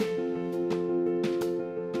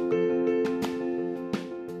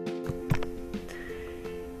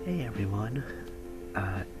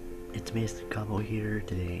Based Cabo here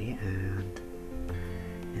today, and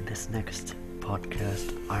in this next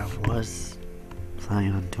podcast, I was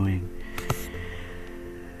planning on doing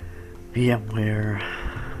VMware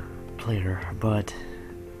Player, but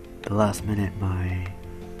the last minute my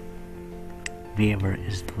VMware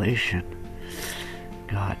installation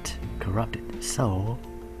got corrupted. So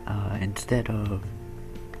instead of,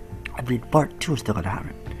 part 2 is still gonna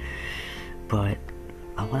happen, but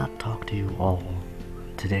I want to talk to you all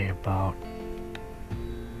today about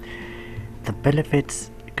the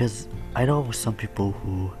benefits, because I know some people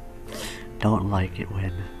who don't like it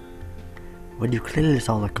when you clearly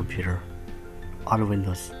install a computer on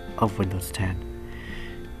Windows 10.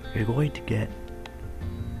 You're going to get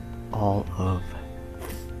all of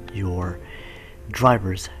your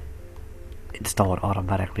drivers installed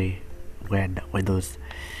automatically when Windows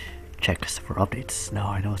checks for updates. Now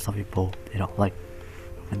I know some people, they don't like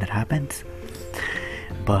when that happens,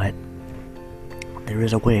 but there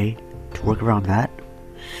is a way to work around that,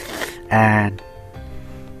 and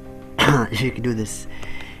you can do this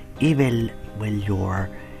even when you're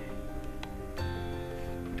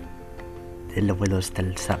in the Windows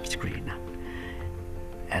 10 setup screen.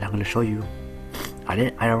 And I'm going to show you.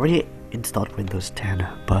 I already installed Windows 10,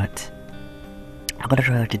 but I'm going to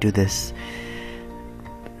try to do this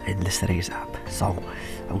in the settings app. So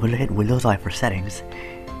I'm going to hit Windows I for settings,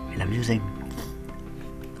 and I'm using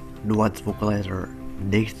Nuance Vocalizer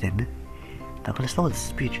Nathan. I'm going to slow the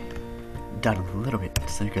speech down a little bit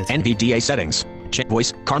so you guys can... NVDA settings. Check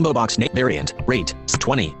voice. Combo box Nate variant. Rate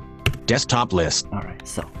 20. Desktop list. Alright,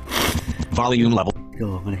 so Volume level. I'm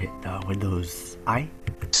going to hit Windows I.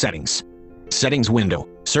 Settings. Settings window.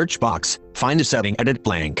 Search box. Find a setting. Edit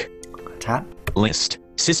blank. Tab. List.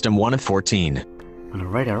 System 1 of 14. On the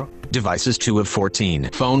right arrow. Devices 2 of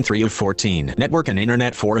 14. Phone 3 of 14. Network and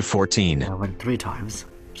internet 4 of 14. I went 3 times.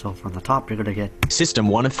 So from the top, you're going to get System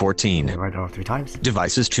 1 of 14. the right arrow 3 times.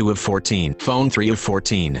 Devices 2 of 14. Phone 3 of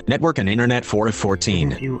 14. Network and internet 4 of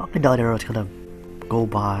 14. If you up and down arrow, it's going to go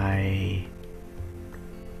by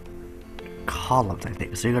columns, I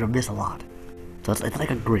think. So you're going to miss a lot. So it's like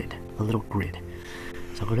a grid, a little grid.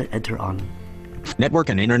 So I'm going to enter on Network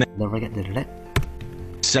and internet. never get the internet.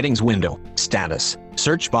 Settings window. Status.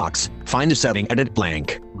 Search box. Find a setting. Edit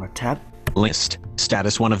blank. I'm going to tab, List.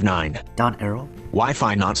 Status 1 of 9. down arrow,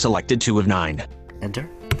 Wi-Fi not selected 2 of 9. enter,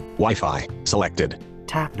 Wi-Fi selected.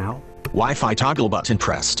 tab now, Wi-Fi toggle button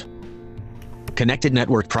pressed. Connected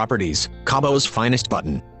network properties. Cabo's finest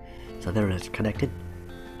button. so there it is, connected,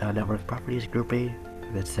 network properties, group A,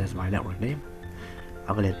 that says my network name.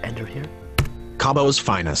 I'm going to enter here, Cabo's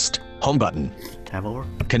finest. Home button. tab over,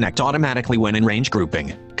 Connect automatically when in range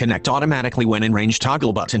grouping. Connect automatically when in range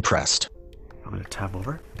toggle button pressed. I'm going to tab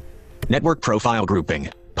over, Network profile grouping.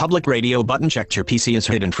 Public radio button checked. Your PC is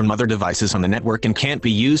hidden from other devices on the network and can't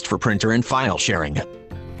be used for printer and file sharing.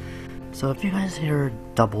 So if you guys hear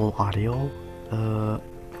double audio,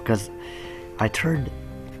 because I turned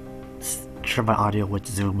my audio with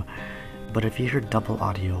Zoom, but if you hear double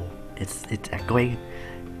audio, it's echoing.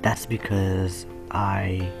 That's because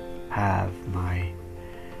I have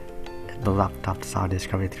the laptop sound is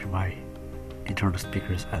coming through my internal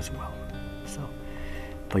speakers as well. So,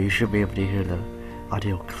 but you should be able to hear the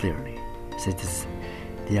audio clearly, since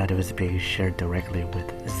the audio is being shared directly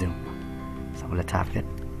with Zoom. So I'm gonna tap it.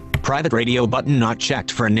 Private radio button not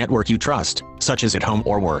checked for a network you trust, such as at home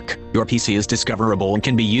or work. Your PC is discoverable and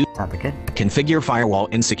can be used. Tap again. Configure firewall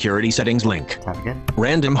and security settings link. Tap again.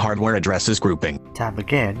 Random hardware addresses grouping. Tap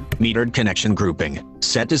again. Metered connection grouping.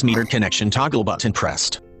 Set as metered connection toggle button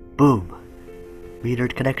pressed. Boom.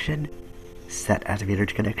 Metered connection. Set as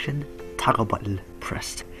metered connection. Toggle button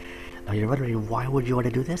pressed. Now you're wondering, why would you want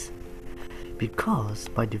to do this? Because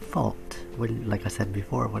by default, like I said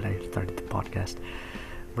before when I started the podcast,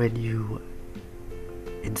 when you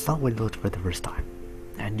install Windows for the first time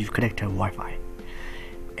and you connect to Wi-Fi,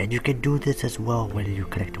 and you can do this as well when you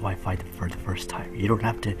connect to Wi-Fi for the first time. You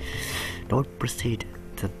don't proceed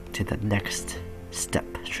to the next step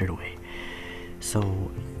straight away. So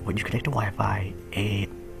when you connect to Wi-Fi, a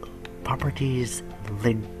properties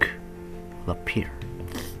link will appear.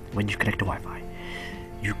 When you connect to Wi-Fi,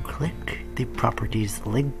 you click the properties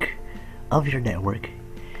link of your network,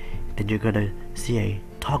 then you're gonna see a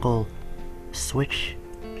toggle switch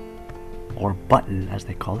or button, as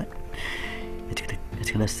they call it.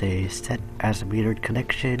 It's gonna say set as metered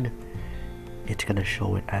connection. It's gonna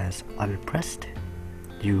show it as unpressed.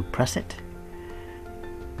 You press it,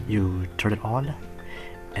 you turn it on,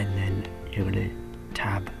 and then you're gonna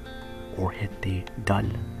tab or hit the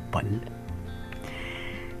done button.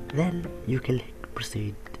 Then you can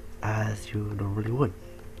proceed as you normally would.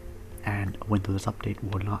 and Windows Update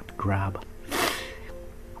will not grab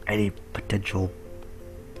any potential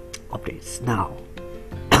updates. Now,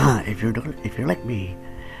 if you're like me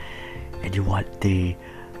and you want the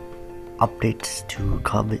updates to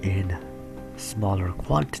come in smaller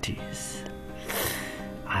quantities,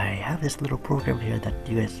 I have this little program here that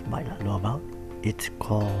you guys might not know about. It's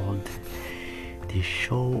called the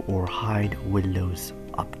Show or Hide Windows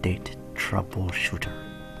Update Troubleshooter.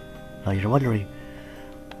 Now you're wondering,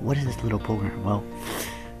 what is this little program? Well,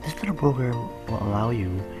 this little program will allow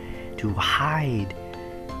you to hide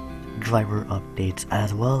driver updates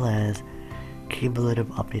as well as cumulative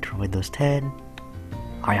update for Windows 10.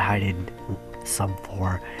 I hided some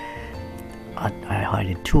for I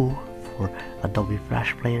hided 2 for Adobe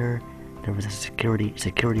Flash Player. There was a security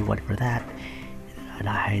one for that, and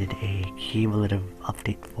I hided a cumulative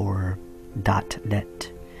update for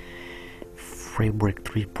 .NET Framework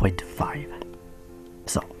 3.5.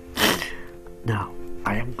 So now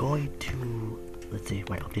I am going to, let's see if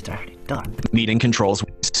my updates are actually done. Meeting controls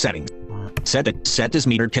settings. Set as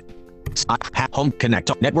metered. Home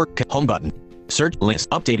connect network home button. Search list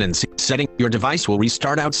update and setting. Your device will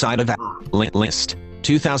restart outside of that list.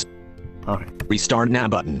 2000. Okay. Restart now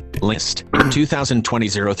button. List.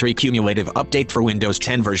 2020-03 cumulative update for Windows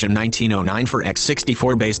 10 version 1909 for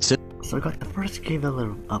x64 based system. So I got the first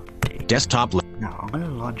cumulative update. Desktop. Now I'm gonna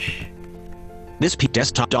launch This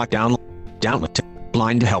desktop download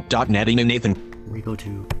blindhelp.net and Nathan. We go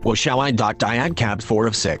to Woshowai.diag 4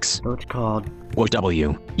 of 6. so it's called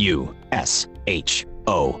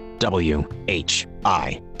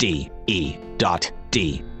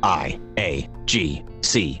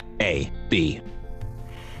WUSHOWHIDE.DIAGCAB.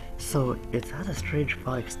 So it has a strange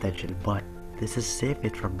file extension, but this is safe.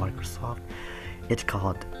 It's from Microsoft. It's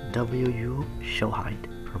called WU Showhide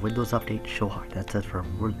for Windows Update Showhide. That's it. For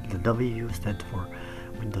the WU stands for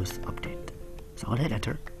Windows Update. So I'll hit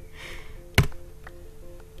enter.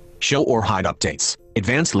 Show or hide updates.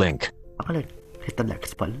 Advanced link. I'm gonna hit the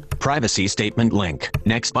next button. Privacy statement link.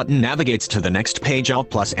 Next button navigates to the next page. Alt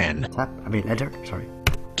plus N. Enter. Sorry.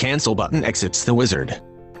 Cancel button exits the wizard.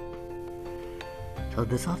 So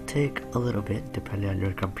this will take a little bit depending on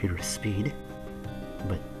your computer speed,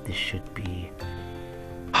 but this should be.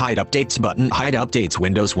 Hide updates button. Hide updates.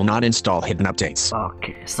 Windows will not install hidden updates.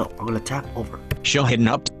 Okay, so I'm gonna tap over. Show hidden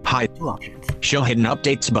hide. 2 options. Show hidden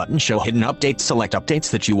updates button. Show hidden updates. Select updates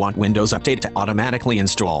that you want Windows Update to automatically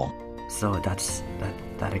install. So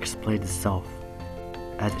that explains itself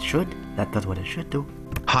as it should. That does what it should do.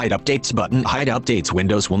 Hide updates button. Hide updates.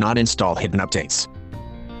 Windows will not install hidden updates.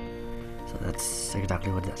 So that's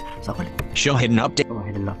exactly what it does. So I'm gonna Show hidden update. show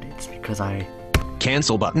hidden updates because I.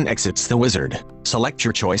 Cancel button exits the wizard. Select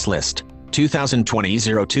your choice list.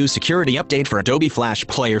 2020-02 security update for Adobe Flash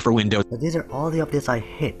Player for Windows. So these are all the updates I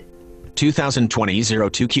hit.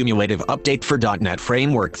 2020-02 cumulative update for .NET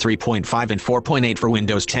Framework 3.5 and 4.8 for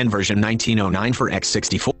Windows 10 version 1909 for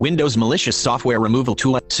x64. Windows malicious software removal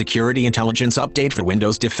tool. Security intelligence update for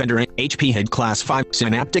Windows Defender. HP HID Class 5.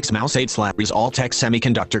 Synaptics Mouse 8 Realtek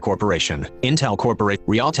Semiconductor Corporation. Intel Corporate.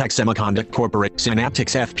 Realtek Semiconductor Corporate.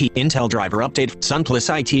 Synaptics FP. Intel driver update. SunPlus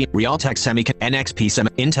IT. Realtek Semiconductor. NXP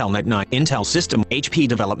Intel Net 9. Intel System. HP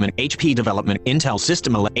Development. Intel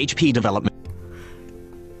System. HP Development.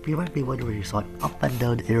 You might be wondering, you saw an up and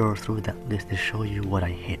down arrow through that list to show you what I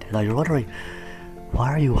hit. Now you're wondering, why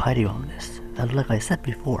are you hiding all this? And like I said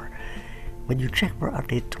before, when you check for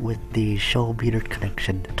updates with the show metered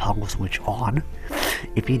connection toggle switch on,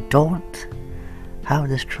 if you don't have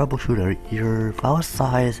this troubleshooter, your file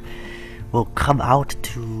size will come out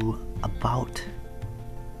to about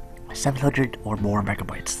 700 or more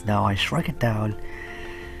megabytes. Now I shrunk it down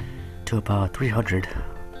to about 300.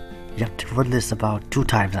 You have to run this about 2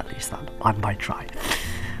 times at least on my try.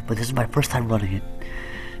 But this is my first time running it.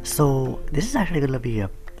 So this is actually going to be a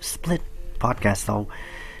split podcast. So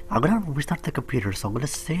I'm going to restart the computer. So I'm going to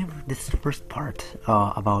save this first part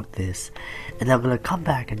about this. And then I'm going to come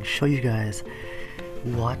back and show you guys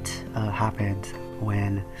what happened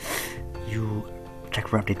when you check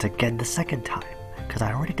for updates again the second time. Because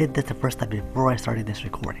I already did this the first time before I started this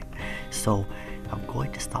recording. So I'm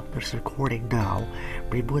going to stop this recording now,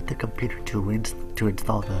 reboot the computer to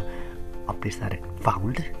install the updates that it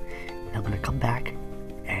found, and I'm going to come back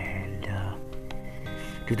and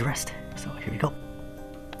do the rest. So here we go.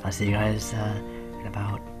 I'll see you guys in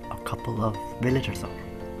about a couple of minutes or so.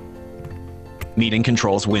 Meeting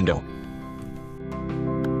controls window.